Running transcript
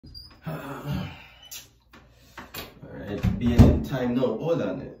Alright, being in time now. Hold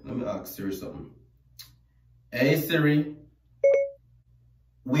on there. Let me ask Siri something. Hey Siri,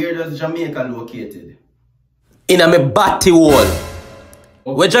 where does Jamaica located? In a me batty wall. Okay.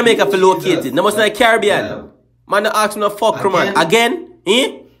 Where Jamaica feel located? No, must not Caribbean. Yeah. Man, ask me no fuck, man. Again? Eh?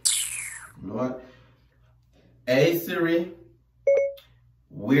 You know what? Hey Siri,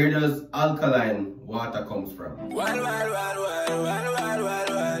 where does alkaline water comes from?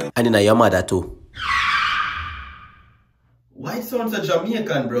 And in your mother too. Why it sounds a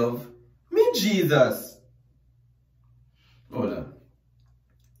Jamaican, bro? Mijeezas. Hold on.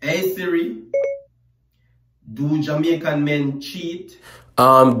 Hey Siri, do Jamaican men cheat?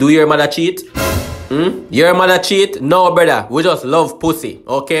 Do your mother cheat? Your mother cheat? No, brother. We just love pussy,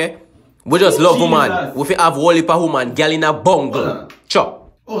 okay? We just love woman. We have whole heap of woman, girl in a bungle.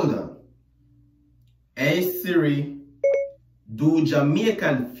 Chop. Hold on. Hey Siri, do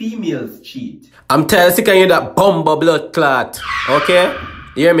Jamaican females cheat? I'm tired of you that bumble blood clot. Okay?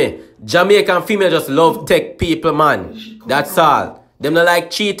 You hear me? Jamaican females just love take people, man. That's all. Them not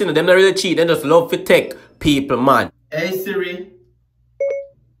like cheating. Them not really cheat. They just love to take people, man. Hey Siri,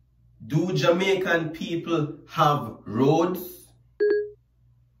 do Jamaican people have roads?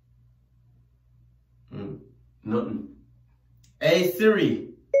 Nothing. Hey Siri,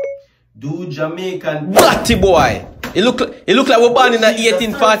 do Jamaican Batty boy! It look like we're born in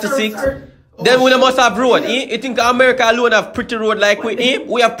 1846. Then we must have road, eh? You think America alone have pretty road like we, eh?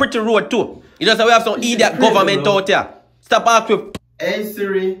 We have pretty road too. You just we have some idiot government out here. Stop asking. Hey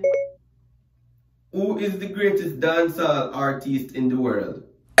Siri, who is the greatest dancehall artist in the world?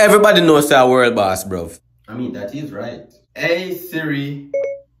 Everybody knows our world boss, bro. I mean, that is right. Hey Siri,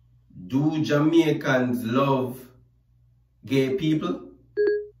 do Jamaicans love gay people?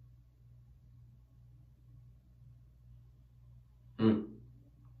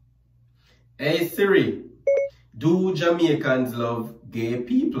 Hey Siri, do Jamaicans love gay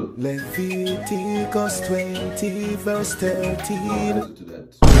people? Leviticus 20 verse 13. Listen to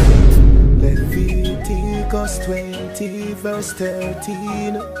that. Leviticus 20 verse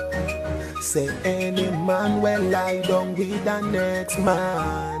 13. Say any man will lie down with the next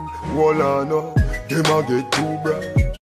man. Well, I know him a get too bright.